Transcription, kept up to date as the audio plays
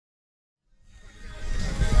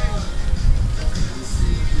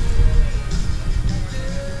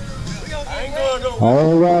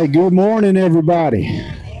All right, good morning, everybody.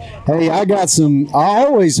 Hey, I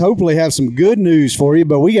always hopefully have some good news for you,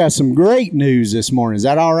 but we got some great news this morning. Is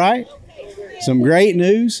that all right? Some great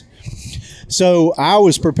news. So I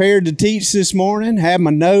was prepared to teach this morning, have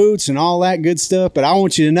my notes and all that good stuff, but I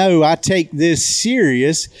want you to know I take this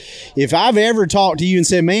serious. If I've ever talked to you and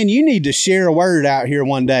said, man, you need to share a word out here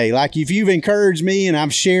one day, like if you've encouraged me and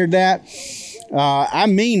I've shared that, I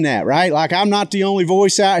mean that, right? Like I'm not the only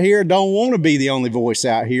voice out here. Don't want to be the only voice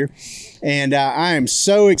out here. And I am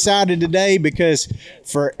so excited today because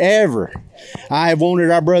forever I have wanted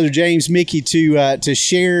our brother James Mickey to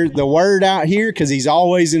share the word out here because he's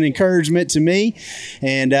always an encouragement to me.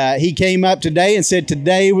 And he came up today and said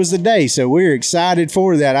today was the day. So we're excited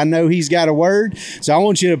for that. I know he's got a word. So I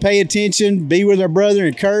want you to pay attention, be with our brother,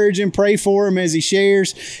 encourage him, pray for him as he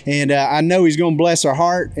shares. And I know he's going to bless our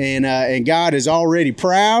heart. And God is already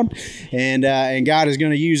proud. And God is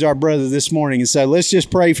going to use our brother this morning. And so let's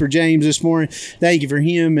just pray for James this morning. Thank you for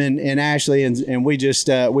him and Ashley. And we just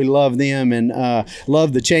we love them and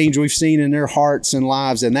love the change we've seen in their hearts and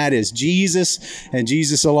lives, and that is Jesus and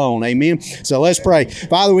Jesus alone. Amen. So let's pray.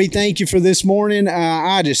 Father, we thank you for this morning.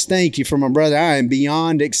 I just thank you for my brother. I am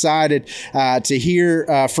beyond excited to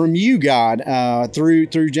hear from you, God,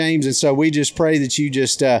 through James. And so we just pray that you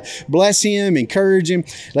just bless him, encourage him,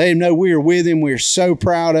 let him know we are with him. We're so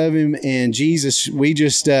proud of him. And Jesus, we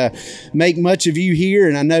just make much of you here,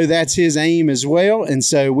 and I know that's his aim as well. And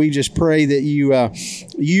so we just pray that you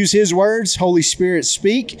use his words, Holy Spirit,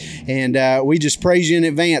 speak, and we just praise you in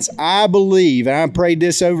advance. I believe, and I prayed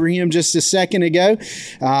this over him just a second ago,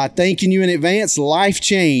 thanking you in advance, life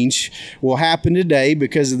change will happen today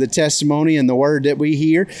because of the testimony and the word that we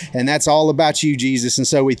hear, and that's all about you, Jesus. And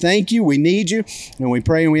so we thank you, we need you, and we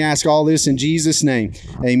pray and we ask all this in Jesus' name.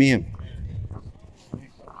 Amen.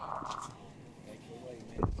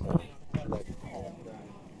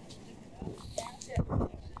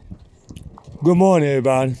 Good morning,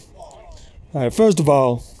 everybody. All right, first of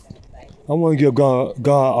all, I want to give God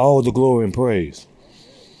all the glory and praise,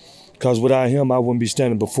 because without him, I wouldn't be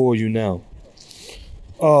standing before you now.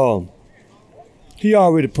 He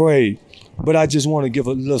already prayed, but I just want to give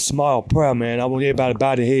a little small prayer, man. I want everybody to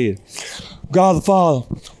bow their head. God the Father,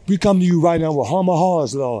 we come to you right now with humble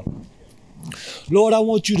hearts, Lord. Lord, I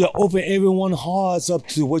want you to open everyone's hearts up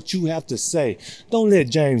to what you have to say. Don't let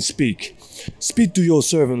James speak. Speak through your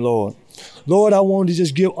servant, Lord. Lord, I want to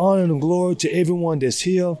just give honor and glory to everyone that's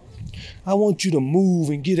here. I want you to move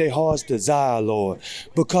and give their heart's desire, Lord,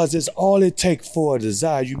 because it's all it takes for a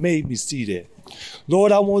desire. You made me see that.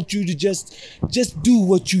 Lord, I want you to just do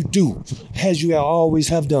what you do, as you always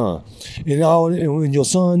have done. In your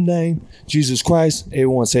son's name, Jesus Christ,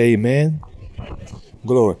 everyone say amen.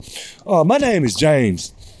 Glory. My name is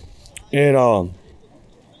James, and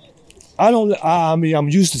I'm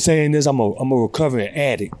used to saying this. I'm a recovering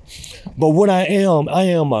addict. But what I am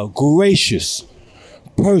a gracious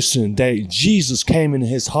person that Jesus came in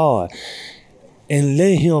his heart and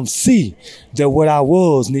let him see that what I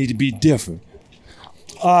was need to be different.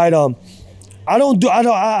 All right,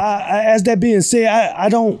 as that being said, I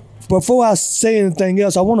don't, before I say anything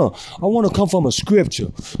else, I wanna come from a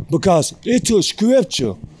scripture, because it took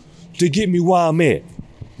scripture to get me where I'm at.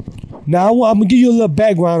 Now, I'm going to give you a little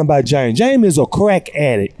background about James. James is a crack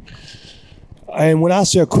addict. And when I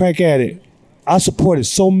say a crack addict, I supported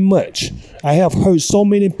so much. I have hurt so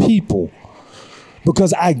many people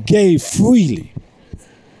because I gave freely.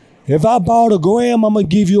 If I bought a gram, I'm going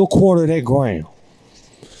to give you a quarter of that gram.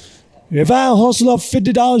 If I hustle up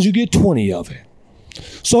 $50, you get 20 of it.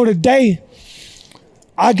 So today,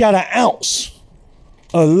 I got an ounce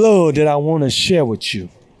of love that I want to share with you.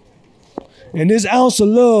 And this ounce of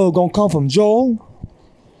love gonna come from Joel,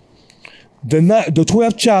 the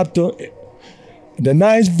 12th chapter, the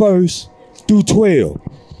 9th verse through 12.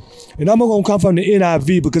 And I'm gonna come from the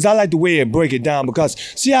NIV because I like the way it break it down, because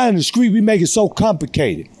see how in the street we make it so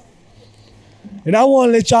complicated. And I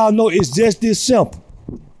wanna let y'all know it's just this simple.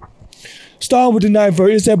 Starting with the 9th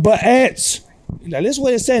verse, it said, but ants, now this is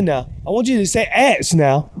what it said now. I want you to say ants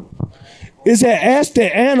now. It said, ask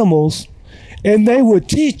the animals and they will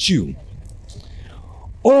teach you.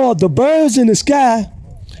 Or the birds in the sky,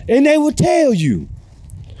 and they will tell you.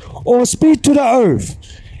 Or speak to the earth,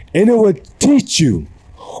 and it will teach you.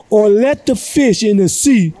 Or let the fish in the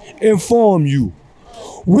sea inform you.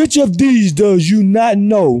 Which of these does you not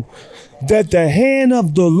know that the hand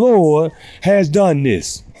of the Lord has done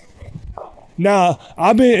this? Now,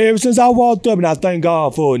 I've been, ever since I walked up, and I thank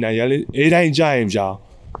God for it now, y'all. It ain't James, y'all.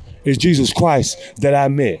 It's Jesus Christ that I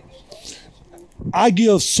met. I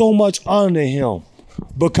give so much honor to him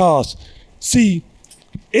because, see,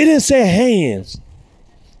 it didn't say hands.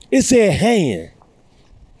 It said hand.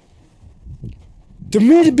 To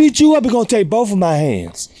me to beat you up, it's going to take both of my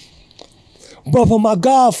hands. But for my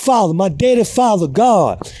God Father, my daddy Father,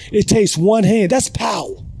 God, it takes one hand. That's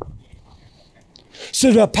power.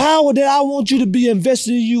 So the power that I want you to be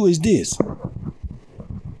invested in you is this.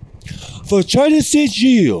 For 36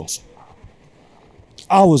 years,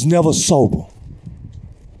 I was never sober.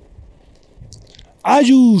 I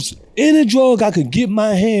used any drug I could get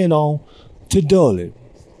my hand on to dull it.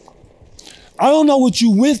 I don't know what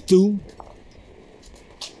you went through,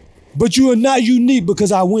 but you are not unique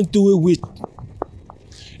because I went through it with you.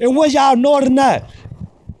 And whether y'all know it or not,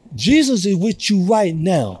 Jesus is with you right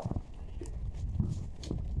now.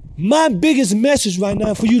 My biggest message right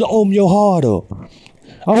now is for you to open your heart up.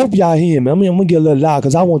 I hope y'all hear me. I'm gonna get a little loud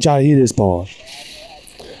because I want y'all to hear this part.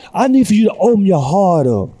 I need for you to open your heart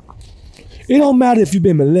up. It don't matter if you've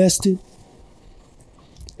been molested.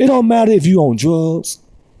 It don't matter if you on drugs.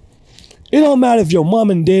 It don't matter if your mom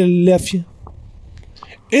and dad left you.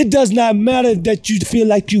 It does not matter that you feel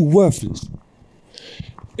like you're worthless.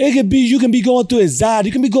 It could be you can be going through anxiety.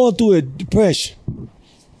 You can be going through a depression.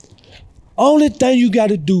 Only thing you got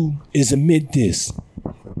to do is admit this.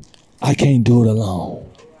 I can't do it alone.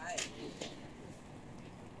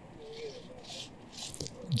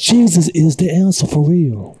 Jesus is the answer for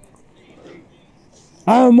real.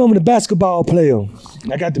 I remember the basketball player.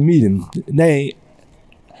 I got to meet him. Named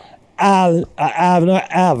Allen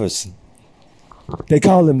Iverson. They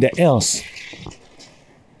call him the answer.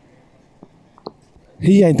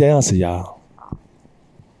 He ain't the answer, y'all.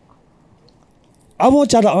 I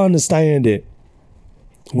want y'all to understand that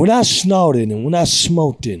when I snorted and when I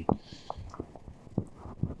smoked it,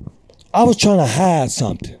 I was trying to hide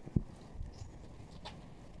something.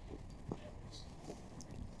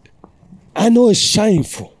 I know it's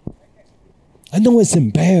shameful. I know it's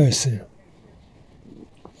embarrassing.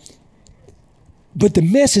 But the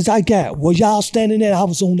message I got, while y'all standing there, I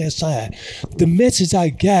was on that side. The message I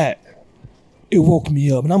got, it woke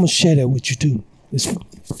me up. And I'm going to share that with you too. It's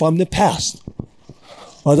from the pastor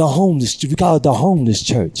of the homeless, we call it the homeless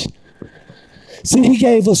church. See, he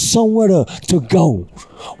gave us somewhere to go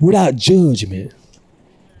without judgment.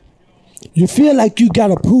 You feel like you got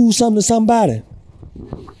to prove something to somebody?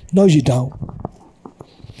 No, you don't.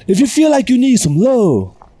 If you feel like you need some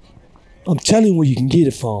love, I'm telling you where you can get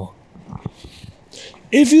it from.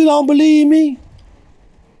 If you don't believe me,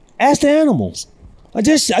 ask the animals. I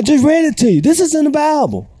just read it to you. This is in the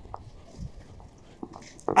Bible.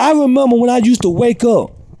 I remember when I used to wake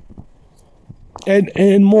up in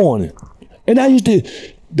the morning, and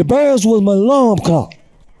the birds was my alarm clock.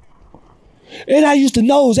 And I used to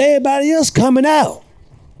nose everybody else coming out.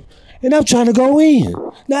 And I'm trying to go in.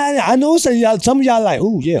 Now, I know some of y'all like,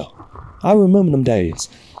 oh, yeah, I remember them days.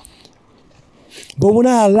 But when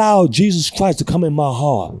I allowed Jesus Christ to come in my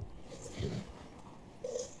heart,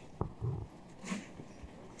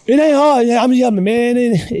 it ain't hard. I'm yelling, man,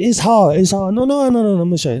 it's hard. It's hard. No, I'm going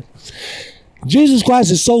to show you. Jesus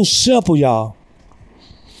Christ is so simple, y'all.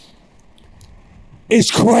 It's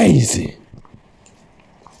crazy.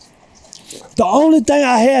 The only thing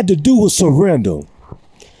I had to do was surrender.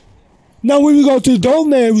 Now, when we go to the dope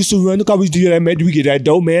man, we surrender because we get that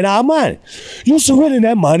dope man our money. You surrender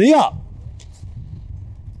that money up.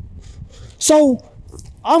 So,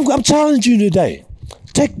 I'm challenging you today.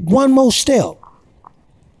 Take one more step.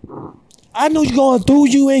 I know you're going through,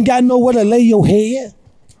 you ain't got nowhere to lay your head.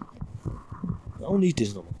 I don't need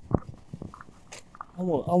this no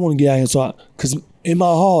more. I want to get out here because in my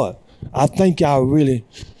heart, I think y'all really,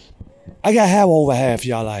 I got to have over half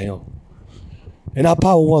y'all out here. And I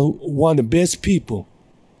probably one of the best people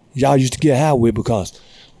y'all used to get high with because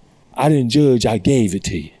I didn't judge, I gave it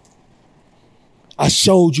to you. I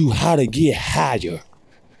showed you how to get higher.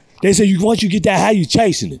 They say once you get that high, you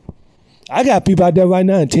chasing it. I got people out there right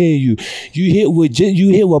now and tell you hit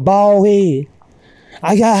with bald head.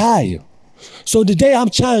 I got higher. So today I'm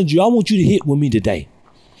challenging you. I want you to hit with me today.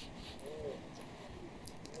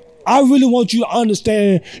 I really want you to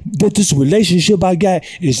understand that this relationship I got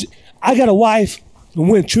a wife and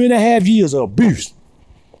went 3.5 years of abuse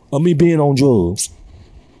of me being on drugs.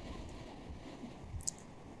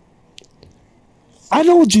 I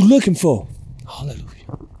know what you're looking for. Hallelujah.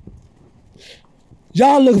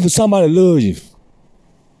 Y'all looking for somebody to love you.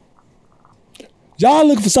 Y'all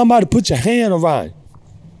looking for somebody to put your hand around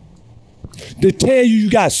you, to tell you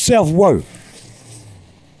got self-worth.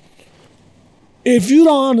 If you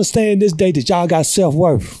don't understand this day that y'all got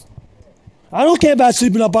self-worth, I don't care about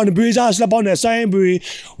sleeping up on the bridge. I slept on that same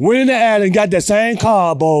bridge, went in the alley and got that same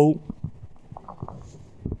cardboard.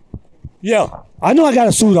 Yeah, I know I got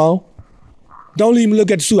a suit on. Don't even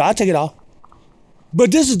look at the suit. I'll take it off.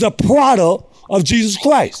 But this is the product of Jesus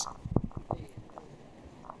Christ.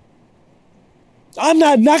 I'm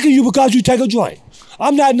not knocking you because you take a drink.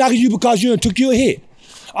 I'm not knocking you because you took your hit.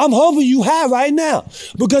 I'm hoping you high right now.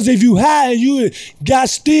 Because if you high and you got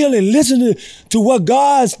still and listen to what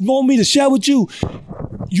God want me to share with you,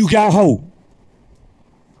 you got hope.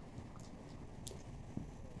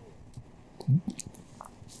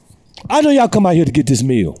 I know y'all come out here to get this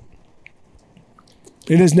meal.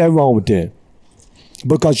 And there's nothing wrong with that.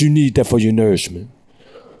 Because you need that for your nourishment.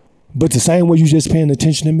 But the same way you just paying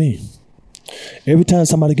attention to me. Every time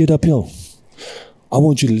somebody get up here, I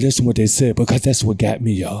want you to listen to what they said because that's what got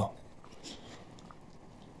me, y'all.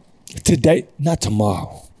 Today, not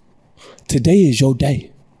tomorrow. Today is your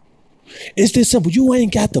day. It's this simple. You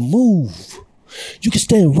ain't got to move. You can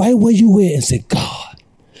stand right where you at and say, God,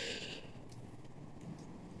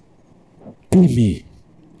 be me.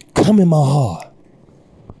 Come in my heart.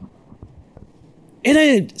 It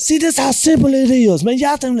ain't, see, this how simple it is, man.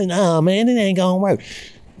 Y'all think, nah, man, it ain't gonna work.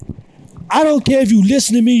 I don't care if you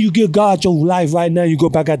listen to me, you give God your life right now, you go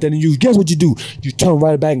back out there and you, guess what you do? You turn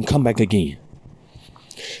right back and come back again.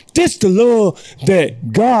 This the love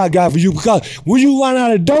that God got for you, because when you run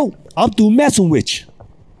out of dope, I'm through messing with you.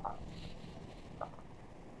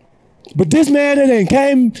 But this man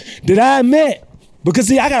that I met, because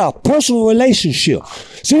see, I got a personal relationship.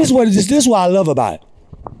 See, this is what I love about it.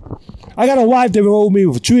 I got a wife that been with me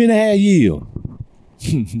for 3.5 years.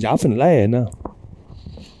 Y'all finna laugh now.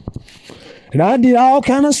 And I did all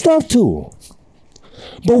kind of stuff to her.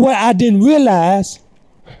 But what I didn't realize,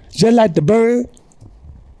 just like the bird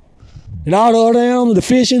and all the other animals, the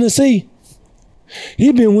fish in the sea,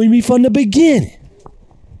 he been with me from the beginning.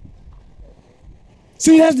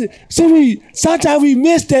 See, sometimes we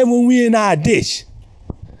miss that when we in our ditch.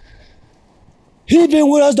 He been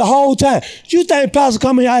with us the whole time. You think Pastor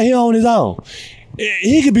coming out here on his own?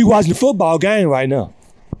 He could be watching the football game right now.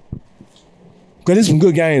 Because there's some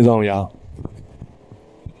good games on, y'all.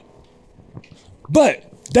 But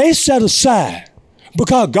they set aside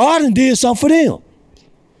because God did something for them.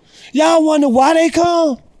 Y'all wonder why they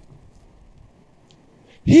come?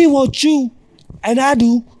 He wants you, and I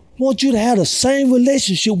do, want you to have the same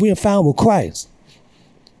relationship we have found with Christ.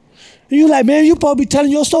 And you're like, man, you supposed to be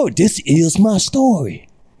telling your story. This is my story.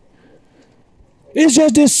 It's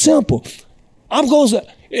just this simple. I'm going to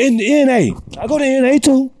in NA. I go to NA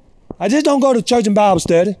too. I just don't go to church and Bible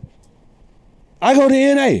study. I go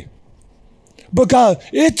to NA. Because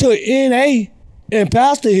it took NA and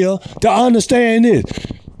Pastor here to understand this.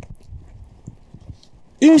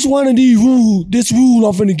 Each one of these rules, this rule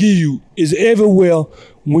I'm finna give you, is everywhere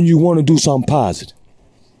when you want to do something positive.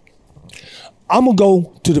 I'm going to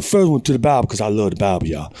go to the first one, to the Bible, because I love the Bible,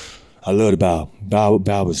 y'all. I love the Bible.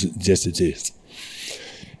 Bible is just as this.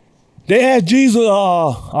 They had Jesus,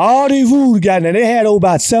 all these rules got now. They had over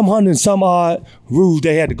about 700 and some odd rules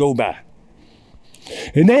they had to go by.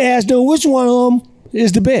 And they asked them which one of them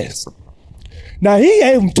is the best. Now, he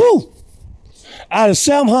gave them 2 out of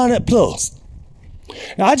 700 plus.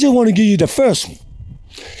 And I just want to give you the first one.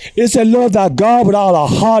 It said, love thy God with all our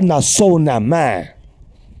heart and our soul and our mind.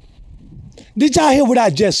 Did y'all hear what I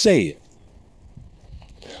just said?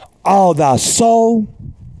 All thy soul,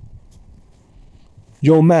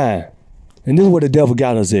 your mind. And this is where the devil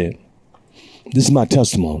got us at. This is my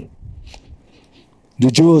testimony. The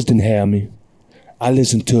drugs didn't have me. I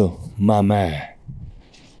listened to my mind.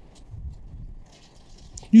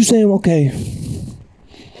 You saying, okay,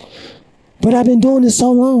 but I've been doing this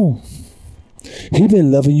so long. He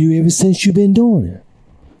been loving you ever since you've been doing it.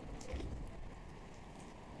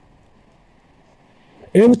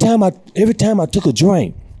 Every time I took a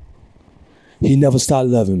drink, he never stopped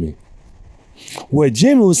loving me. Where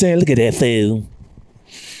Jimmy was saying, look at that fool.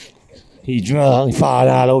 He drunk, he fall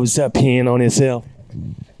out over himself, peeing on himself.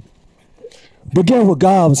 But get what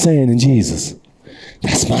God was saying in Jesus.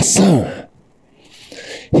 That's my son.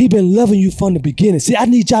 He been loving you from the beginning. See, I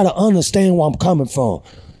need y'all to understand where I'm coming from.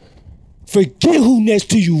 Forget who next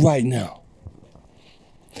to you right now.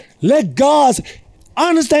 Let God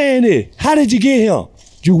understand it. How did you get here?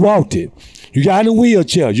 You walked it. You got in a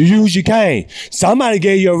wheelchair. You used your cane. Somebody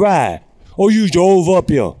gave you a ride. Or you drove up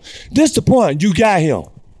here. This the point. You got here.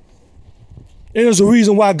 And there's a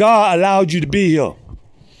reason why God allowed you to be here.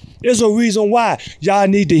 There's a reason why y'all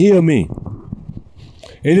need to hear me.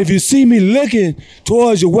 And if you see me looking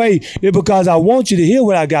towards your way, it's because I want you to hear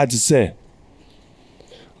what I got to say.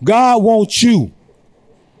 God wants you.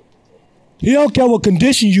 He don't care what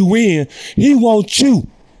condition you in. He wants you.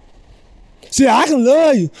 See, I can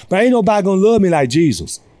love you, but ain't nobody gonna love me like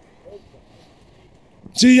Jesus.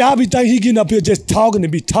 See, y'all be thinking he getting up here just talking to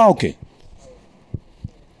be talking.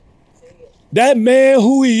 That man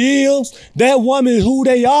who he is, that woman who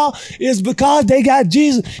they are, is because they got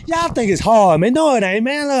Jesus. Y'all think it's hard, man. No, it ain't,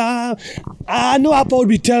 man. Look, I know I'm supposed to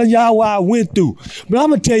be telling y'all what I went through, but I'm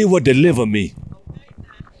going to tell you what delivered me.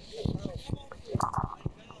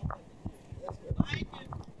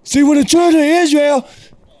 See, when the children of Israel,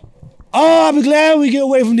 oh, I'm glad we get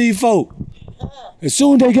away from these folk. As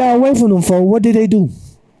soon as they got away from them folk, what did they do?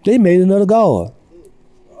 They made another God.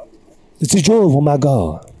 It's a joy for my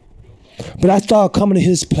God. But I started coming to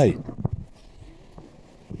his place.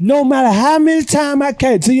 No matter how many times I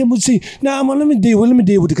came to him, see, now let me deal with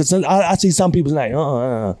it, because I see some people like,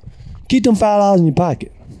 keep them $5 in your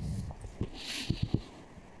pocket.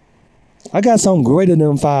 I got something greater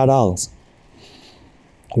than $5.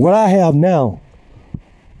 What I have now,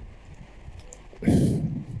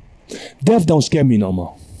 death don't scare me no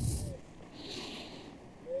more.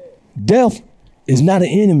 Death is not an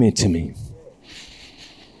enemy to me.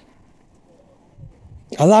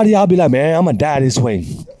 A lot of y'all be like, man, I'm going to die this way.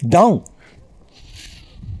 Don't.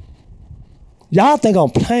 Y'all think I'm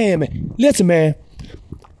playing, man. Listen, man.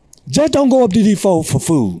 Just don't go up to these folks for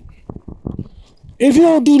food. If you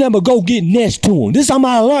don't do that, but go get next to them. This is something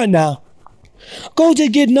I learned now. Go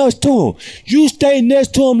just get next to them. You stay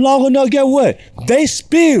next to them long enough, get what? They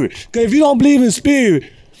spirit. Because if you don't believe in spirit,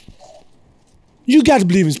 you got to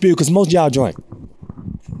believe in spirit, because most of y'all drink.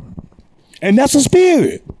 And that's a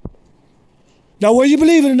spirit. Now, whether you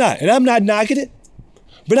believe it or not, and I'm not knocking it,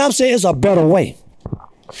 but I'm saying it's a better way.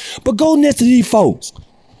 But go next to these folks.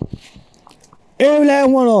 Every last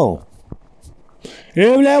one of them.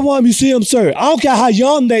 Every last one of them, you see them serve. I don't care how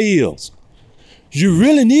young they is. You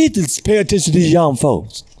really need to pay attention to these young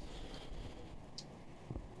folks.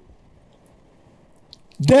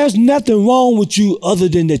 There's nothing wrong with you other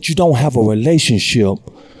than that you don't have a relationship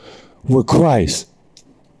with Christ.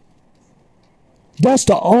 That's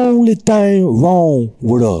the only thing wrong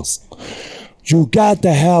with us. You got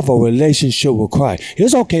to have a relationship with Christ.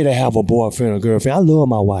 It's okay to have a boyfriend or girlfriend. I love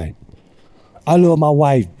my wife. I love my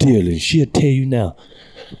wife dearly. She'll tell you now,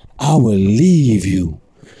 I will leave you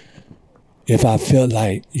if I felt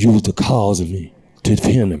like you was the cause of me, to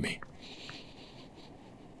hinder me.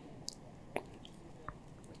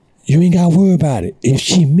 You ain't got to worry about it. If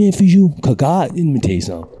she meant for you, because God, let me tell you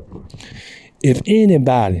something. If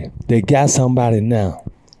anybody that got somebody now,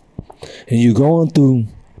 and you're going through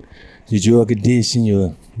your drug addiction,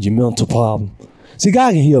 your mental problem. See,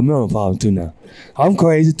 God can heal mental problem too now. I'm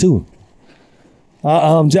crazy too.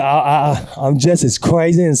 I'm just as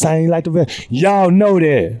crazy and insane like the rest. Y'all know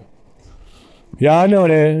that. Y'all know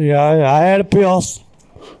that. Y'all, I had a pills,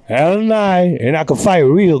 had a knife, and I could fight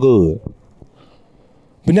real good.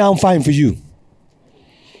 But now I'm fighting for you.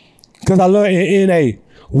 Because I learned in NA,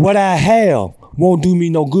 what I have won't do me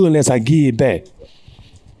no good unless I give it back.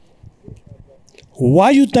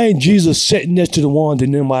 Why you think Jesus sat next to the one that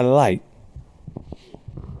nobody like?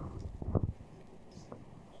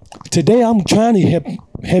 Today I'm trying to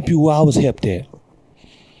help you where I was helped at.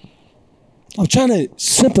 I'm trying to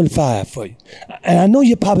simplify it for you. And I know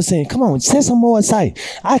you're probably saying, come on, say some more exciting.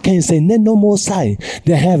 I can't say nothing no more exciting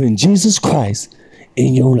than having Jesus Christ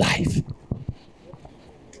in your life.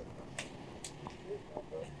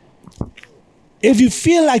 If you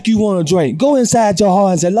feel like you want to drink, go inside your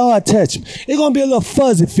heart and say, Lord, touch me. It's going to be a little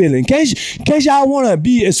fuzzy feeling. In case y'all want to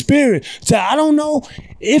be experienced, say, I don't know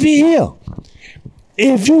if he here.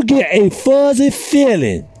 If you get a fuzzy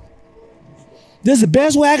feeling, this is the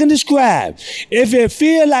best way I can describe. If it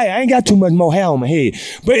feel like, I ain't got too much more hair on my head,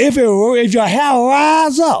 but if your hair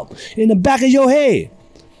rise up in the back of your head,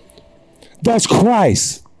 that's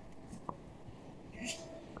Christ.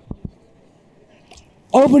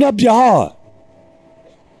 Open up your heart.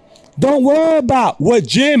 Don't worry about what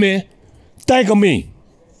Jimmy think of me.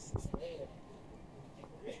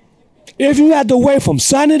 If you have to wait from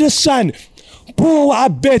Sunday to Sunday, I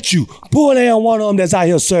bet you, pull down one of them that's out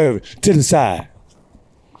here serving to the side.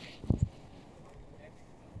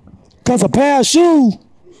 Because a pair of shoes,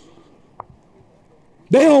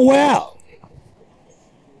 they don't wear out.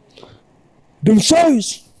 Them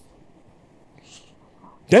shirts,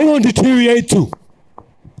 they don't deteriorate too.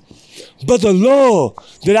 But the love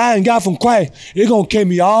that I ain't got from Christ, it's going to carry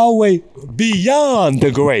me all the way beyond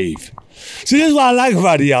the grave. See, this is what I like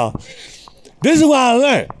about it, y'all. This is what I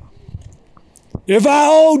learned. If I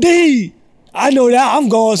OD, I know that I'm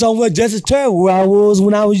going somewhere just as terrible where I was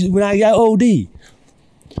when I got OD.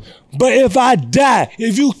 But if I die,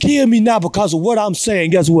 if you kill me now because of what I'm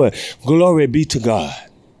saying, guess what? Glory be to God.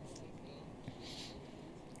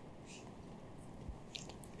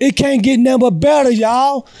 It can't get nothing but better,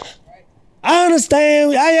 y'all. I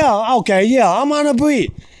understand. I'm on a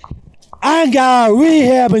bridge. I got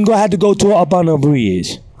rehab and gonna have to go to up on a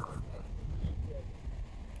bridge.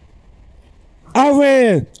 I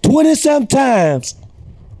ran 20-some times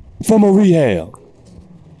from a rehab.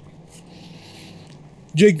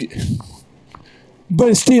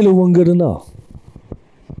 But still it wasn't good enough.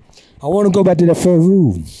 I want to go back to that first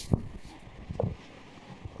rule.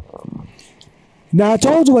 Now I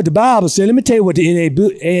told you what the Bible said. Let me tell you what the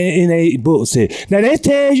NA book said. Now they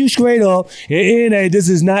tell you straight up, in NA, this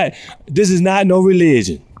is not no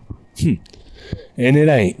religion. And it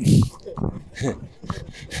ain't.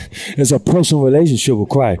 It's a personal relationship with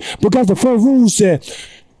Christ. Because the first rule said,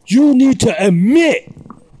 you need to admit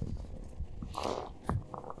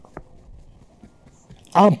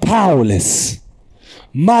I'm powerless.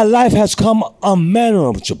 My life has come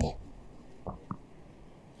unmanageable.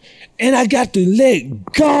 And I got to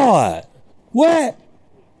let God. What?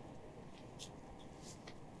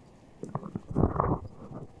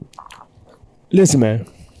 Listen, man.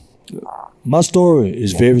 My story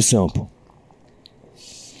is very simple.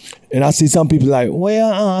 And I see some people like,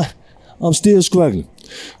 well, I'm still struggling.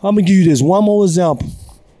 I'm gonna give you this one more example,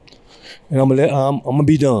 and I'm gonna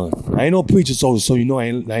be done. I ain't no preacher, so you know I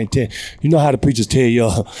ain't tell. You know how the preachers tell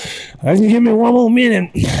y'all. I can give me one more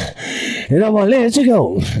minute, and I'm gonna let you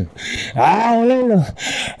go. Hour later,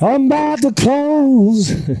 I'm about to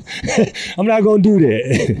close. I'm not gonna do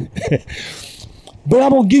that. But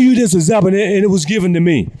I'm gonna give you this example, and it was given to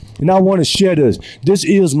me, and I want to share this. This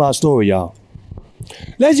is my story, y'all.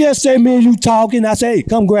 Let's just say me and you talking. I say, hey,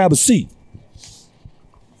 come grab a seat.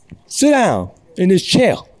 Sit down in this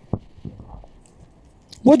chair.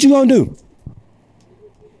 What you gonna do?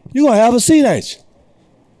 You gonna have a seat, ain't you?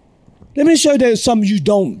 Let me show you that something you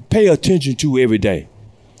don't pay attention to every day.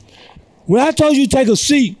 When I told you to take a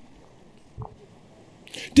seat,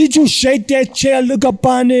 did you shake that chair, look up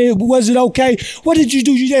on it? Was it okay? What did you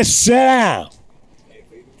do? You just sat down.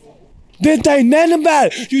 Didn't think nothing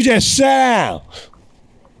about it. You just sat down.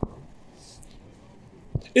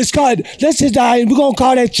 It's called, let's sit down, we're gonna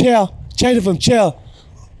call that chair, change it from chair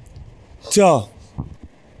to,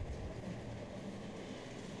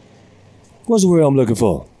 what's the word I'm looking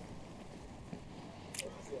for?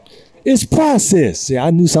 It's process. See, I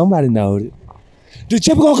knew somebody knowed it. The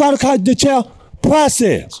chair, we're gonna call the chair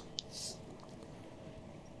process.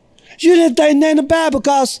 You didn't think nothing about it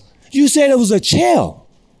because you said it was a chair.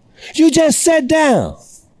 You just sat down.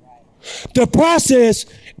 The process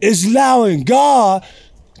is allowing God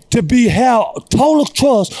to be held total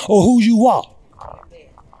trust of who you are.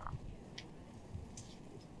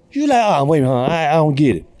 You like, oh, wait a minute, I don't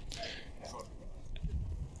get it.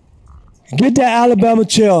 Get that Alabama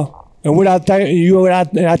chair, and when I tell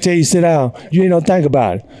you sit down, you ain't gonna think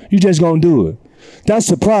about it. You just gonna do it. That's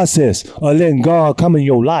the process of letting God come in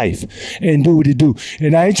your life and do what He do.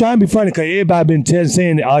 And I ain't trying to be funny, because everybody been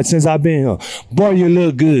saying it since I've been here. Boy, you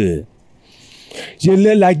look good. You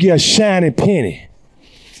look like you're a shiny penny.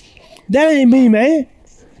 That ain't me, man.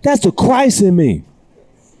 That's the Christ in me.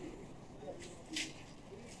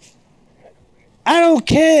 I don't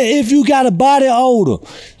care if you got a body odor.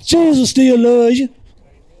 Jesus still loves you.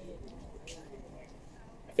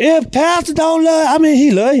 If pastor don't love,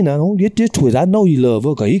 he love you now. Don't get this twisted. I know he love her,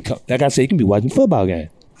 because like I said, he can be watching football game.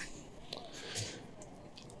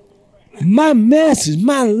 My message,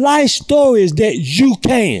 my life story is that you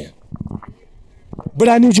can. But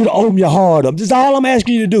I need you to open your heart up. This is all I'm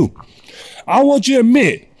asking you to do. I want you to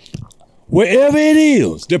admit, wherever it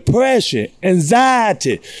is, depression,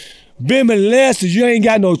 anxiety, being molested, you ain't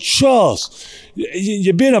got no trust,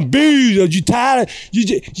 you've been abused, or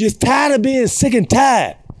you're tired of being sick and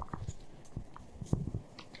tired.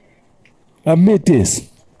 Admit this.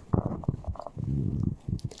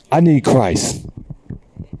 I need Christ.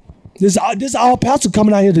 This is all pastor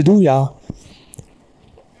coming out here to do, y'all.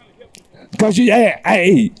 Because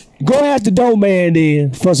hey, go ask the dope man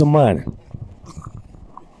then for some money.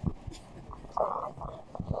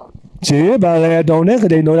 See, everybody laughed on that because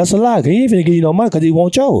they know that's a lie. He ain't finna give you no money because he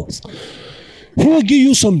want yours. He'll give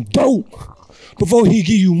you some dope before he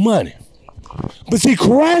give you money. But see,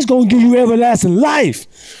 Christ gonna give you everlasting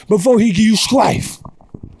life before he give you strife.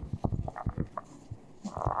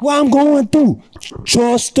 What I'm going through,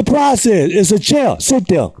 trust the process. It's a chair. Sit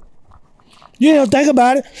there. You don't think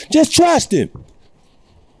about it. Just trust him.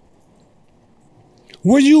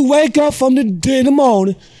 When you wake up in the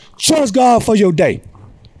morning, trust God for your day.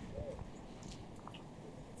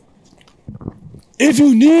 If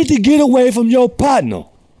you need to get away from your partner,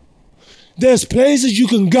 there's places you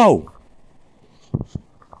can go.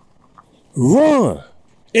 Run.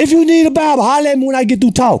 If you need a Bible, holler at me when I get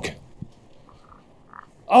through talking.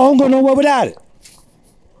 I don't go nowhere without it.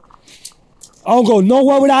 I don't go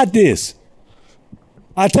nowhere without this.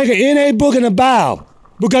 I take an NA book and a Bible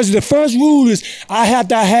because the first rule is I have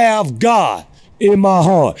to have God in my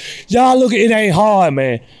heart. Y'all look, it ain't hard,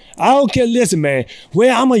 man. I don't care. Listen, man.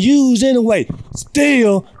 Well, I'm going to use anyway.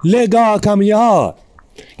 Still, let God come in your heart.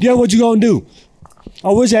 Guess what you going to do?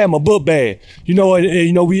 I wish I had my book bag. We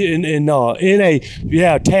in NA, you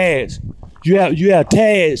have tags. You have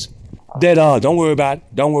tags that don't worry about it.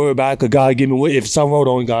 Don't worry about it, because God give me, if something wrote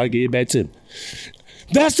on it, God give it back to me.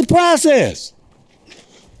 That's the process.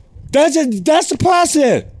 That's the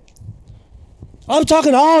process. I'm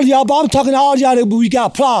talking to all of y'all, but I'm talking to all of y'all that we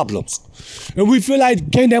got problems. And we feel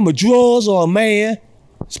like can't damn a drugs or a man,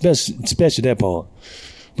 especially that part.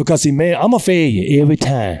 Because see, man, I'm a failure every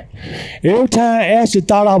time. Every time Ashley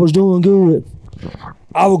thought I was doing good,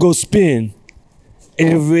 I would go spend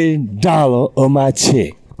every dollar of my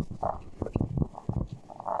check.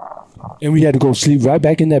 And we had to go sleep right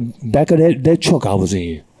back in that back of that truck I was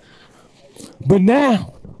in. But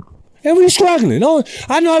now, and we struggling.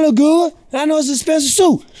 I know I look good. I know it's an expensive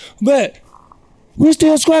suit. But we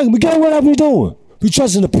still struggling. But guess what we doing? We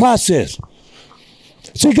trusting the process.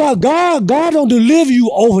 See, God don't deliver you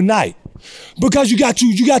overnight because you got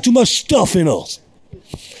too much stuff in us.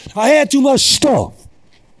 I had too much stuff.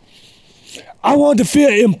 I wanted to feel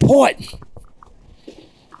important.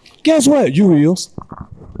 Guess what? You is.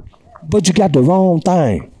 But you got the wrong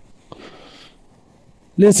thing.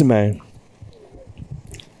 Listen, man.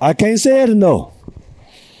 I can't say it enough.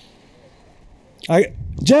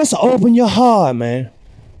 Just open your heart, man.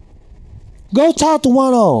 Go talk to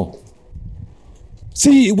one on.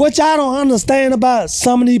 See, what y'all don't understand about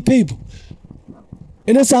some of these people,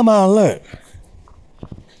 and that's something I learned.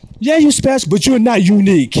 Yeah, you special, but you're not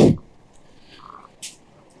unique.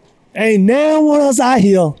 Ain't now one of us out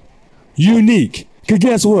here unique. Because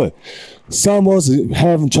guess what? Some of us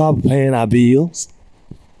having trouble paying our bills.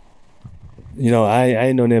 I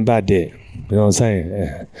ain't know nothing about that. You know what I'm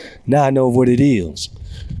saying? Now I know what it is.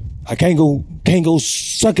 I can't go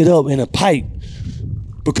suck it up in a pipe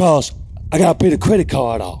because I gotta pay the credit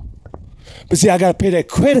card off. But see, I gotta pay that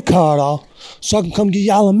credit card off so I can come give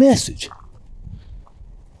y'all a message.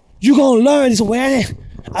 You gonna learn this way.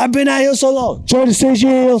 I've been out here so long, 36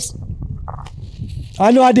 years.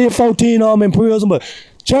 I know I did 14 of them in prison, but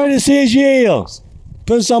 36 years.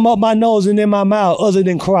 Put something up my nose and in my mouth other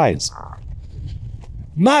than Christ.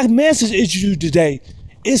 My message is to you today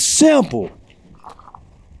is simple.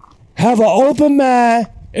 Have an open mind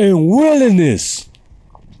and willingness.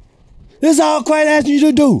 This is all Christ asking you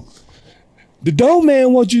to do. The dope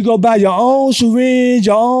man wants you to go buy your own syringe,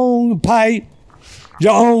 your own pipe,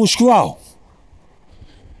 your own straw.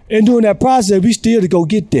 And during that process, we still to go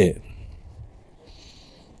get that.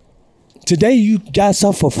 Today you got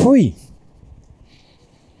something for free.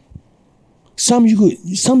 Some you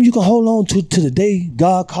can hold on to the day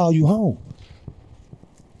God call you home.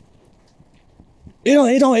 I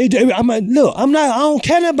don't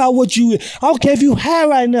care about what I don't care if you high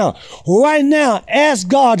right now. Right now, ask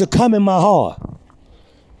God to come in my heart.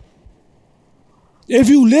 If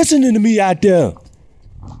you listening to me out there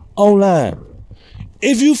online,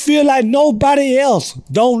 if you feel like nobody else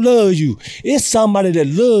don't love you, it's somebody that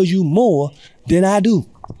loves you more than I do.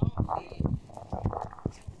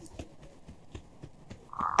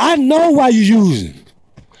 I know why you using.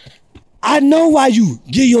 I know why you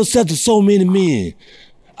give yourself to so many men.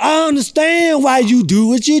 I understand why you do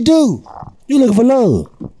what you do. You looking for love.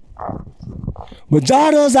 But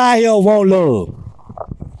daughters out here want love.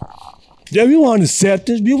 Yeah, we want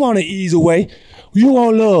acceptance. We want an easy way. You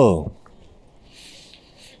want love.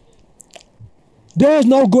 There's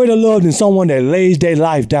no greater love than someone that lays their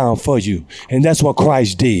life down for you. And that's what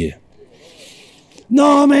Christ did.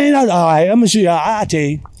 No, man. All right, I'm going to show you. I'll tell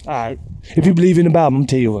you. All right. If you believe in the Bible, I'm going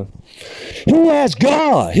to tell you what. He asked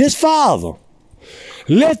God, his Father,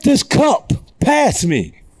 let this cup pass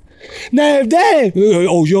me. Now, if that, you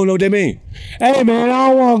don't know what that means? Hey, man, I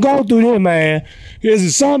don't want to go through this, man. Is there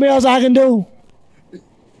something else I can do?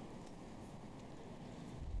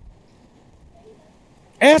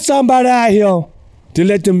 Ask somebody out here to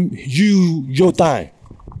let them use your thing.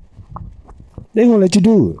 They gonna let you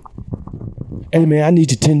do it. Hey, man, I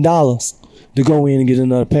need you $10 to go in and get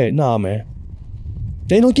another pack. Nah, man.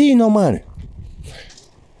 They don't give you no money.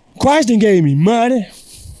 Christ done gave me money,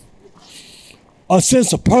 a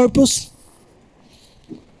sense of purpose,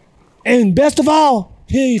 and best of all,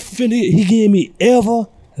 he gave me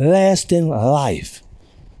everlasting life.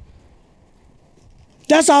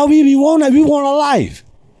 That's all we want. We want a life.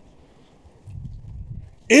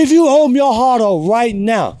 If you open your heart up right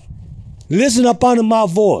now, listen up under my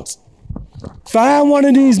voice. Find one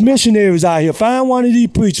of these missionaries out here. Find one of these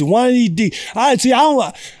preachers. One of these. I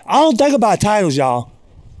don't think about titles, y'all.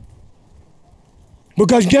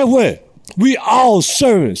 Because guess what? We all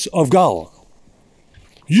servants of God.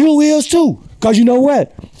 You is too. Because you know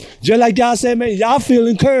what? Just like y'all said, man, y'all feel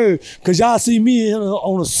encouraged because y'all see me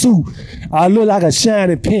on a suit. I look like a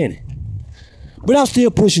shining penny. But I'm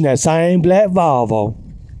still pushing that same black Volvo.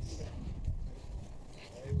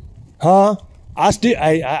 Huh?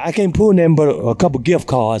 I can't pull nothing but a couple gift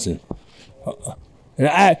cards. And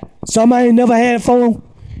somebody ain't never had a phone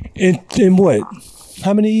in what?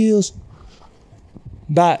 How many years?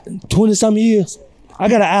 About 20-something years. I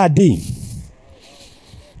got an ID.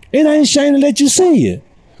 It ain't shame to let you see it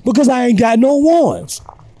because I ain't got no warrants.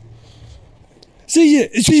 See,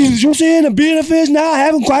 you seeing the benefits now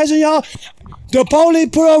having Christ in y'all? The police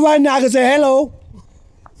put up right now. I can say hello.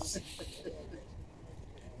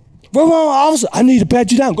 What wrong, officer? I need to pat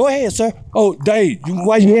you down. Go ahead, sir. Oh, Dave,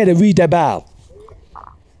 why you here to read that Bible?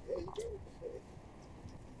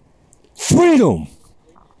 Freedom.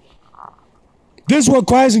 This is what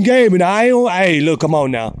Christ gave me. Now, hey, look, come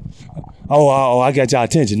on now. Oh, I got y'all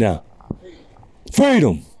attention now.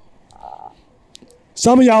 Freedom.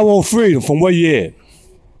 Some of y'all want freedom from where you at.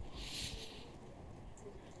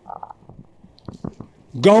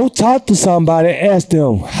 Go talk to somebody, ask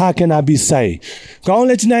them, how can I be saved? Go and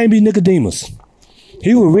let your name be Nicodemus.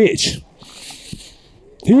 He was rich.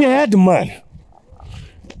 He had the money.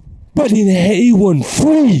 But he wasn't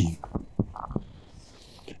free.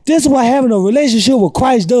 This is what having a relationship with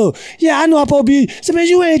Christ does. Yeah, I know I'm supposed to be. So, man,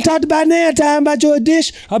 you ain't talked about now time about your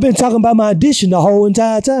addiction. I've been talking about my addiction the whole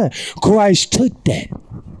entire time. Christ took that.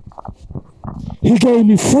 He gave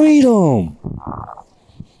me freedom.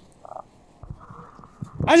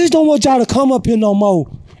 I just don't want y'all to come up here no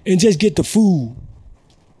more and just get the food.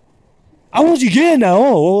 I want you to get it now.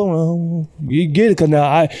 Oh, you get it because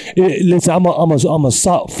now listen, I'm a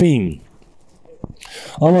salt fiend.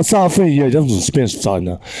 I'm a salt fiend. Yeah, that's expensive salt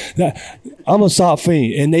now. I'm a salt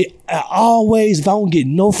fiend, and they always, if I don't get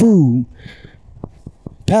no food,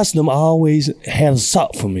 Pastor them always had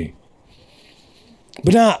salt for me.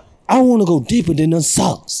 But now I want to go deeper than the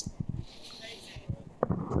salts.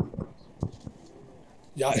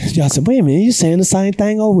 Y'all said, wait a minute, you saying the same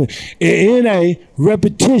thing over. It ain't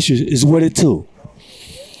repetition is what it took.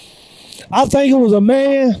 I think it was a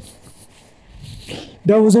man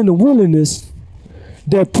that was in the wilderness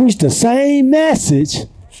that preached the same message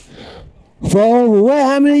for over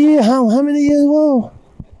how many years? How many years ago?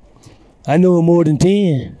 I know it more than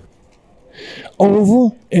 10.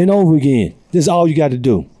 Over and over again. This is all you got to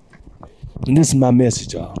do. And this is my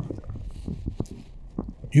message, y'all.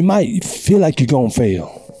 You might feel like you're going to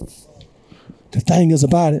fail. The thing is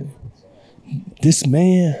about it, this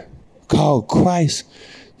man called Christ,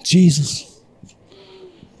 Jesus,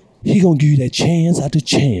 he going to give you that chance after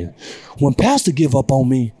chance. When Pastor give up on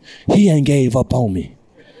me, he ain't gave up on me.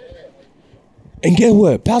 And guess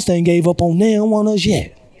what? Pastor ain't gave up on neither one of us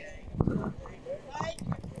yet.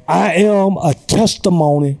 I am a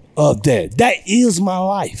testimony of that. That is my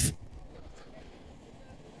life.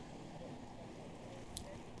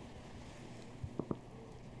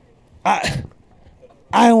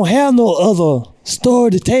 I don't have no other story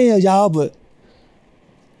to tell y'all, but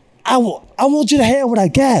I want you to have what I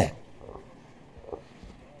got.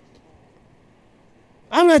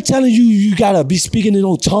 I'm not telling you gotta be speaking in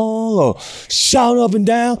no tongue or shouting up and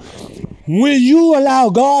down. When you allow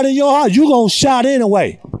God in your heart, you gonna shout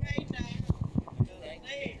anyway.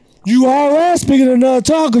 You already speaking in another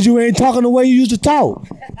tongue because you ain't talking the way you used to talk.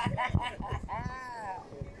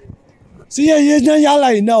 See, yeah, y'all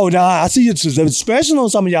like, no, I see it's expression on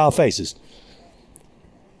some of y'all faces.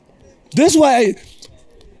 This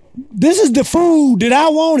is the food that I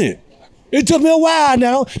wanted. It took me a while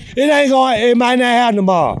now. It might not happen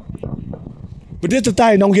tomorrow. But this the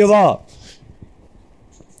thing, don't give up.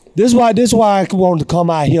 This is why I wanted to come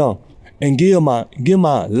out here and give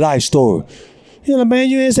my life story. You know, man,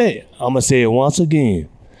 you ain't say it. I'm gonna say it once again.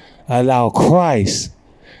 Allow Christ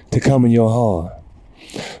to come in your heart.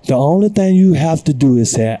 The only thing you have to do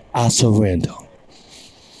is say, I surrender.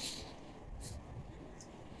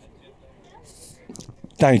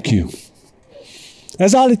 Thank you.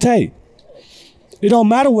 That's all it takes. It don't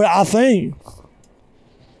matter what I think.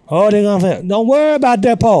 Oh, they're gonna think. Don't worry about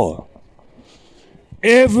that part.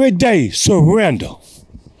 Every day, surrender.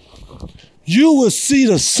 You will see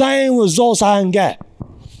the same results I ain't got.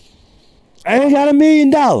 I ain't got $1 million,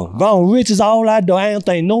 but I'm rich as all I do. I don't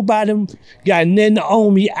think nobody got nothing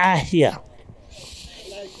on me out here.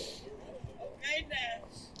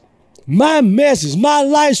 My message, my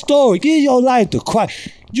life story, give your life to Christ.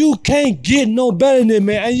 You can't get no better than that,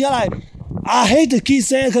 man. And you're like, I hate to keep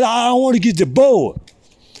saying because I don't want to get you bored.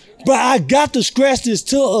 But I got to scratch this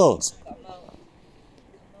to us.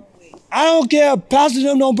 I don't care if Pastor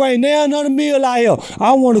them don't bring now another meal out here.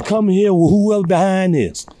 I want to come here with whoever behind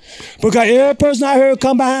this. Because every person I heard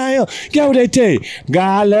come behind here, get what they tell you.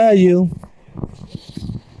 God love you.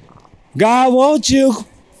 God wants you.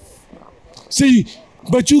 See,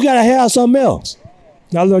 but you got to have something else.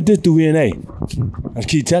 I learned this through NA. I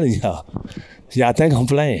keep telling y'all. Y'all think I'm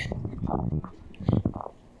playing.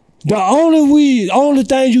 The only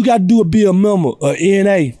thing you got to do to be a member of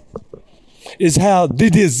NA is how the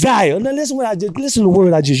desire. Now listen to the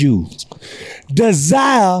word I just used.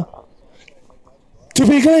 Desire to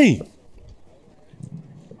be clean.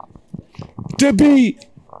 To be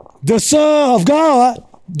the son of God,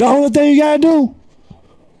 the only thing you gotta do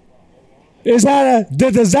is have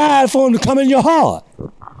the desire for him to come in your heart.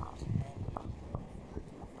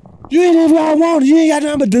 You ain't even got want it. You ain't got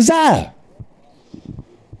nothing but desire.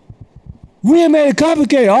 We ain't made it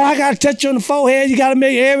complicated. Oh, I gotta touch you on the forehead. You gotta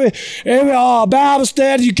make every Bible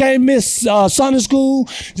study. You can't miss Sunday school.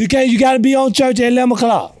 You gotta be on church at 11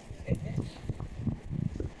 o'clock.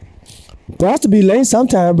 Pastor be late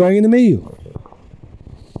sometime bringing the meal.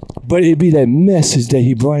 But it be that message that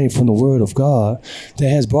he brings from the word of God that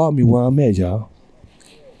has brought me where I'm at, y'all.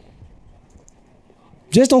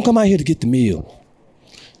 Just don't come out here to get the meal.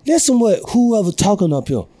 Listen what whoever talking up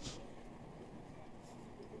here.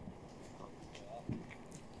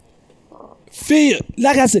 Feel,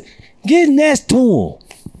 like I said, get next to him.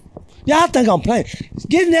 Y'all think I'm playing.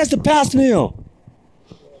 Get next to Pastor Neil.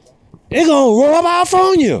 It gonna rub off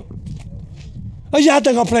on you. Oh, y'all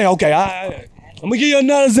think I'm playing? Okay, I'm gonna give you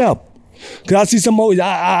another example. Cause I see some more,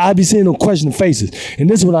 I be seeing them questioning faces. And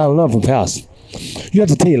this is what I learned from Pastor. You have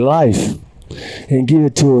to take life and give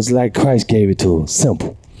it to us like Christ gave it to us.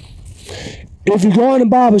 Simple. If you go in the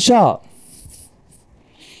barber shop,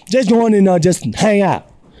 just go in there, just hang out.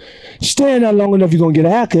 Stay in there long enough, you're gonna get a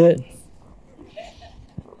haircut.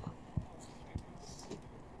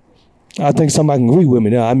 I think somebody can agree with me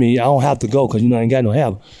now. I mean, I don't have to go because I ain't got no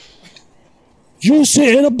hair. You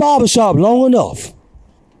sit in a barber shop long enough,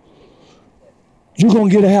 you're gonna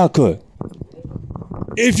get a haircut.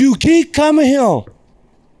 If you keep coming here,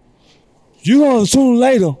 you're gonna sooner or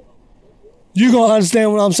later, you're gonna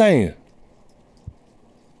understand what I'm saying.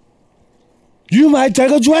 You might take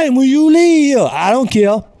a drink when you leave here. I don't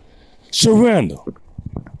care. Surrender.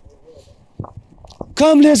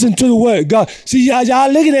 Come listen to the word. God, see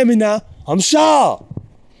y'all looking at me now. I'm sure.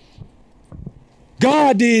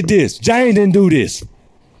 God did this. James didn't do this.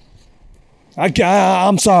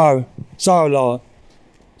 I'm sorry. Sorry, Lord.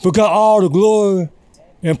 Because all the glory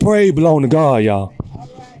and praise belong to God, y'all.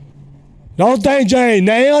 Don't think James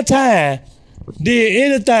nailed time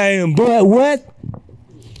did anything but what?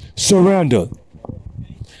 Surrender.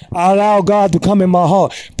 I allow God to come in my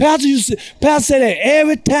heart. Pastor said that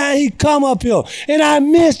every time he come up here, and I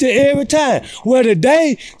missed it every time. Well,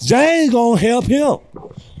 today, James gonna help him.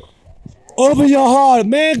 Open your heart.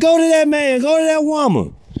 Man, go to that man. Go to that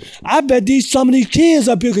woman. I bet some of these kids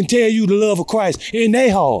up here can tell you the love of Christ in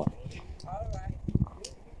their heart.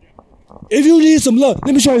 If you need some love,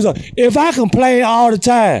 let me show you something. If I complain all the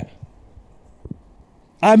time,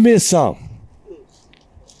 I miss something.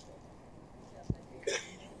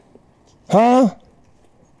 Huh?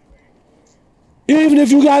 Even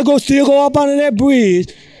if you gotta still go up under that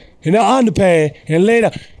bridge and that underpass and lay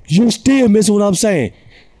down, you still missing what I'm saying.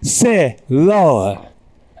 Say, Lord,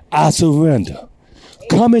 I surrender.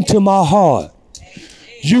 Come into my heart.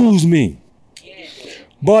 Use me.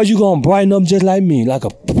 Boy, you gonna brighten up just like me, like a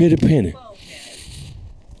pretty penny.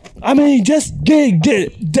 I mean, just take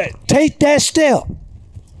that step.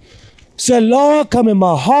 Say, Lord, come in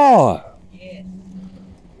my heart.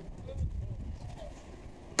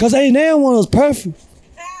 Because ain't there one was perfect.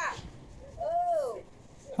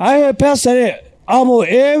 I heard Pastor say that almost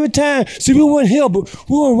every time. See, we weren't here, but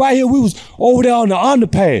we weren't right here. We was over there on the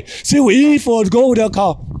underpass. See, we easy for us to go over there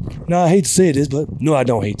call. Now, I hate to say this, but no, I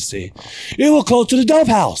don't hate to say it. It was close to the dope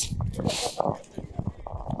house.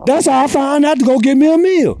 That's how I found out to go get me a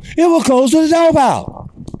meal. It was close to the dope house.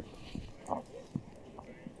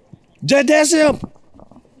 Just that simple.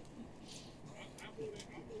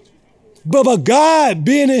 But God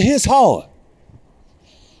being in his heart,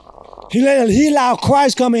 he allowed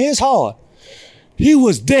Christ come in his heart. He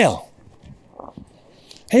was there.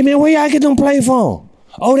 Hey man, where y'all get them play from?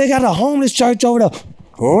 Oh, they got a homeless church over there.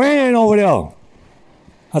 Ran over there.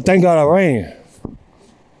 I thank God I ran.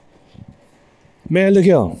 Man, look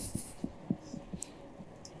here.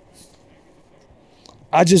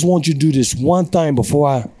 I just want you to do this one thing before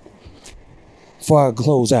I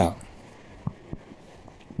close out.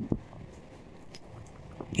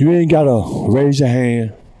 You ain't gotta raise your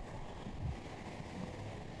hand.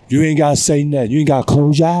 You ain't gotta say nothing. You ain't gotta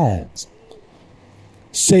close your eyes.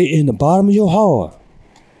 Say it in the bottom of your heart.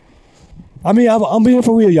 I mean, I'm being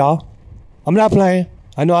for real, y'all. I'm not playing.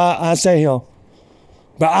 I know I say here.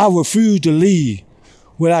 But I refuse to leave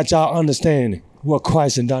without y'all understanding what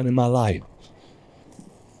Christ has done in my life.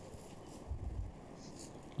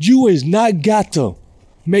 You is not got to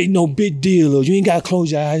make no big deal of. You ain't got to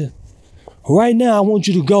close your eyes. Right now, I want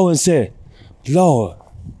you to go and say, Lord,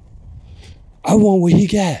 I want what he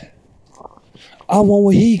got. I want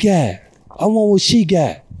what he got. I want what she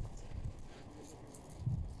got.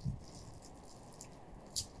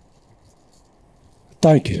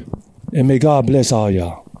 Thank you. And may God bless all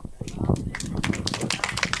y'all.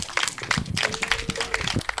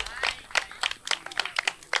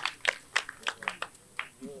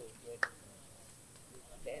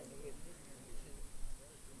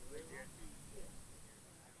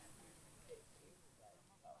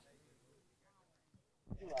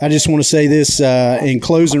 I just want to say this in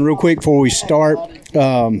closing real quick before we start.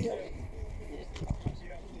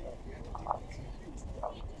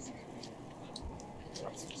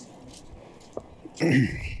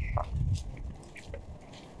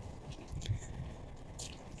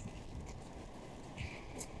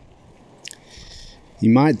 You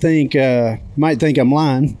might think I'm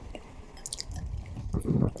lying.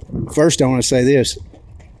 First, I want to say this.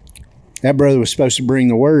 That brother was supposed to bring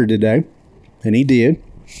the word today, and he did.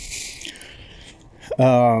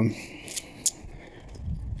 How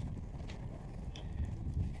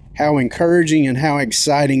encouraging and how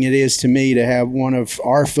exciting it is to me to have one of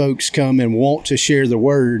our folks come and want to share the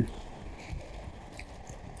word.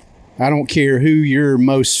 I don't care who your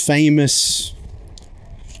most famous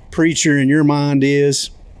preacher in your mind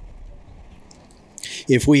is.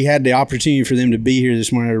 If we had the opportunity for them to be here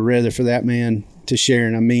this morning, I'd rather for that man to share,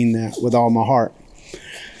 and I mean that with all my heart.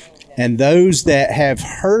 And those that have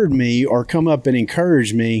heard me or come up and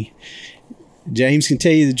encourage me, James can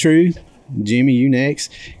tell you the truth. Jimmy, you next,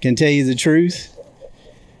 can tell you the truth.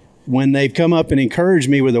 When they've come up and encouraged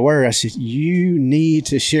me with the word, I said, you need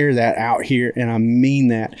to share that out here, and I mean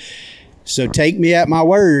that. So take me at my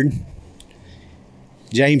word.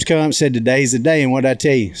 James come and said, today's the day, and what did I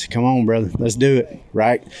tell you? I said, come on, brother, let's do it,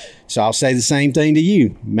 right? So I'll say the same thing to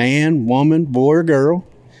you, man, woman, boy, or girl.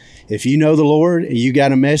 If you know the Lord and you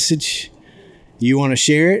got a message, you want to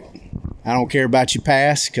share it, I don't care about your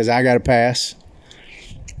past, because I got a past.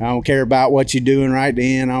 I don't care about what you're doing right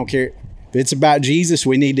then. I don't care. If it's about Jesus,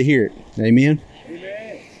 we need to hear it. Amen?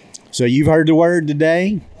 Amen. So you've heard the word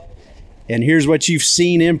today, and here's what you've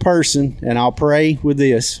seen in person, and I'll pray with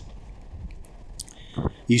this.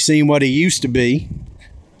 You've seen what he used to be.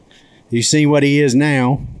 You've seen what he is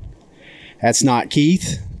now. That's not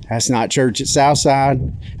Keith. That's not Church at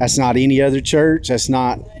Southside. That's not any other church. That's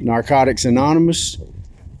not Narcotics Anonymous.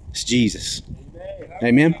 It's Jesus.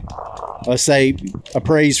 Amen. Let's say a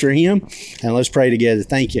praise for him, and let's pray together.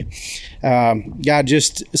 Thank you. God,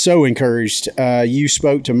 just so encouraged. You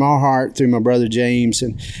spoke to my heart through my brother James,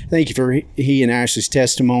 and thank you for he and Ashley's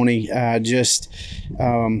testimony. God,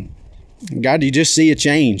 you just see a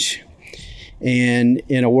change. And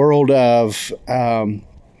in a world of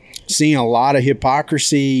seeing a lot of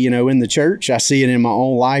hypocrisy, in the church, I see it in my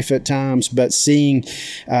own life at times, but seeing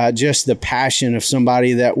just the passion of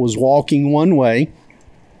somebody that was walking one way,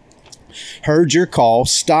 heard your call,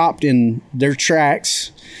 stopped in their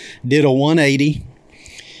tracks, did a 180,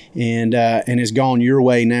 and has gone your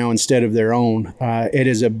way now instead of their own. It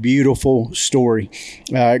is a beautiful story.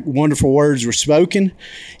 Wonderful words were spoken,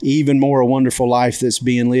 even more a wonderful life that's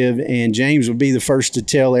being lived. And James would be the first to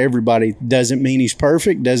tell everybody, doesn't mean he's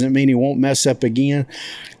perfect, doesn't mean he won't mess up again.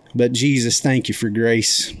 But Jesus, thank you for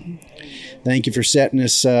grace. Thank you for setting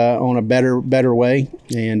us on a better way.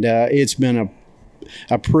 And it's been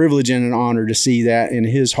a privilege and an honor to see that in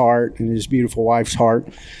his heart and his beautiful wife's heart.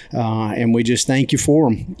 And we just thank you for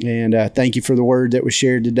him. And thank you for the word that was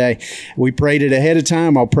shared today. We prayed it ahead of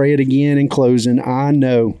time. I'll pray it again in closing. I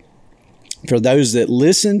know for those that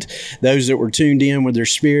listened, those that were tuned in with their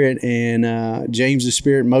spirit, and James's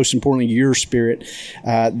spirit, most importantly, your spirit,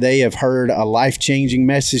 they have heard a life-changing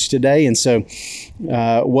message today. And so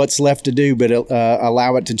what's left to do but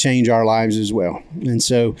allow it to change our lives as well. And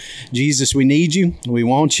so, Jesus, we need you. We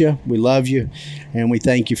want you. We love you. And we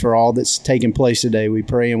thank you for all that's taken place today. We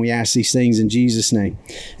pray and we ask these things in Jesus' name.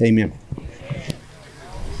 Amen.